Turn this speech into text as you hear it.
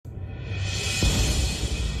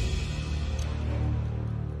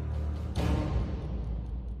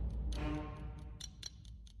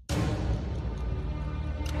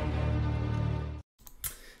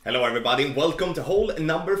Hello everybody and welcome to hole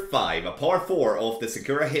number 5, a par 4 of the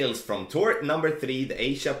Sakura Hills from tour number 3, the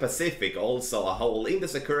Asia Pacific, also a hole in the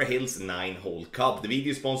Sakura Hills 9-hole cup. The video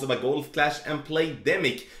is sponsored by Golf Clash and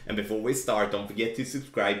Playdemic, and before we start don't forget to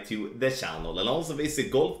subscribe to the channel and also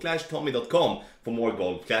visit golfclashtommy.com for more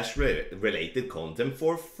Golf Clash related content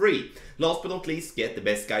for free. Last but not least, get the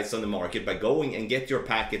best guys on the market by going and get your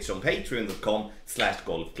package on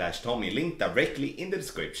patreon.com/golfclashtommy, link directly in the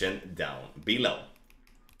description down below.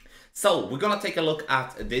 So, we're gonna take a look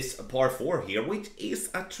at this par 4 here, which is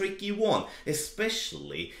a tricky one,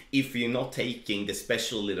 especially if you're not taking the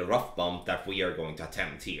special little rough bump that we are going to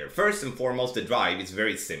attempt here. First and foremost, the drive is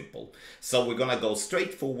very simple. So we're gonna go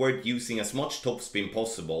straight forward using as much topspin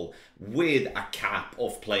possible with a cap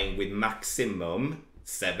of playing with maximum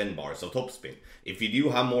 7 bars of topspin. If you do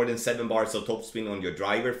have more than 7 bars of topspin on your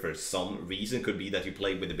driver for some reason, could be that you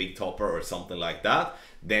play with a big topper or something like that,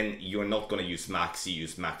 then you're not going to use max, you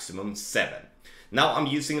use maximum 7. Now I'm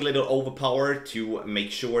using a little overpower to make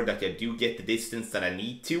sure that I do get the distance that I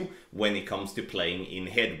need to when it comes to playing in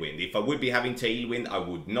headwind. If I would be having tailwind, I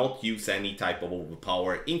would not use any type of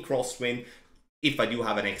overpower in crosswind. If I do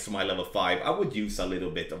have an extra mile level 5, I would use a little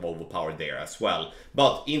bit of overpower there as well.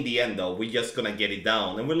 But in the end though, we're just gonna get it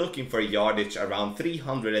down and we're looking for a yardage around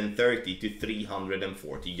 330 to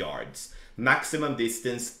 340 yards. Maximum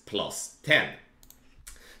distance plus 10.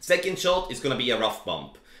 Second shot is gonna be a rough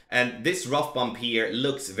bump. And this rough bump here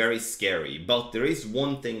looks very scary, but there is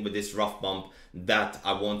one thing with this rough bump that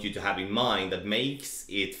I want you to have in mind that makes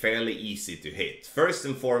it fairly easy to hit. First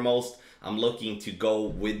and foremost, I'm looking to go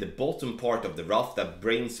with the bottom part of the rough that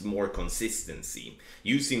brings more consistency.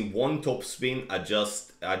 Using one topspin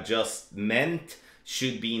adjustment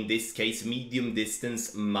should be in this case medium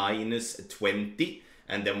distance minus 20,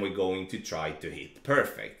 and then we're going to try to hit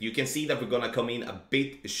perfect. You can see that we're gonna come in a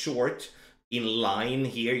bit short in line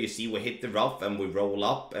here. You see we hit the rough and we roll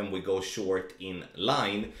up and we go short in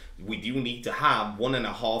line. We do need to have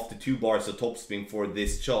 1.5 to 2 bars of topspin for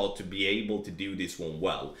this shot to be able to do this one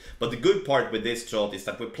well. But the good part with this shot is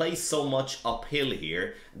that we play so much uphill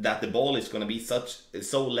here that the ball is going to be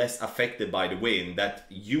so less affected by the wind that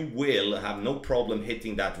you will have no problem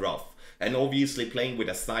hitting that rough. And obviously playing with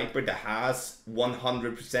a sniper that has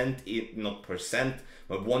 100% not percent,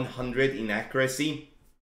 but 100 in accuracy,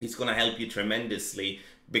 it's going to help you tremendously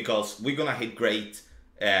because we're going to hit great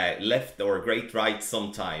left or great right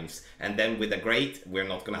sometimes. And then with a great, we're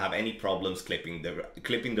not going to have any problems clipping the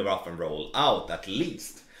rough and roll out at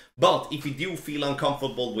least. But if you do feel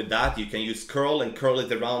uncomfortable with that, you can use curl and curl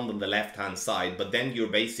it around on the left hand side, but then you're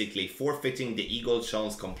basically forfeiting the eagle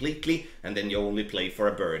chance completely and then you only play for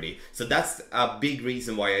a birdie. So that's a big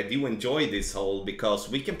reason why I do enjoy this hole, because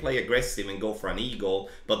we can play aggressive and go for an eagle,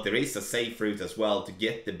 but there is a safe route as well to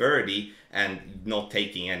get the birdie and not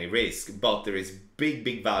taking any risk. But there is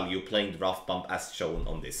big value playing the rough bump as shown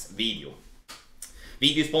on this video.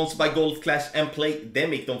 Video sponsored by Golf Clash and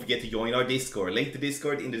Playdemic. Don't forget to join our Discord. Link to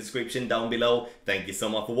Discord in the description down below. Thank you so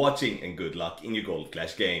much for watching and good luck in your Golf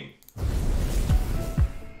Clash game.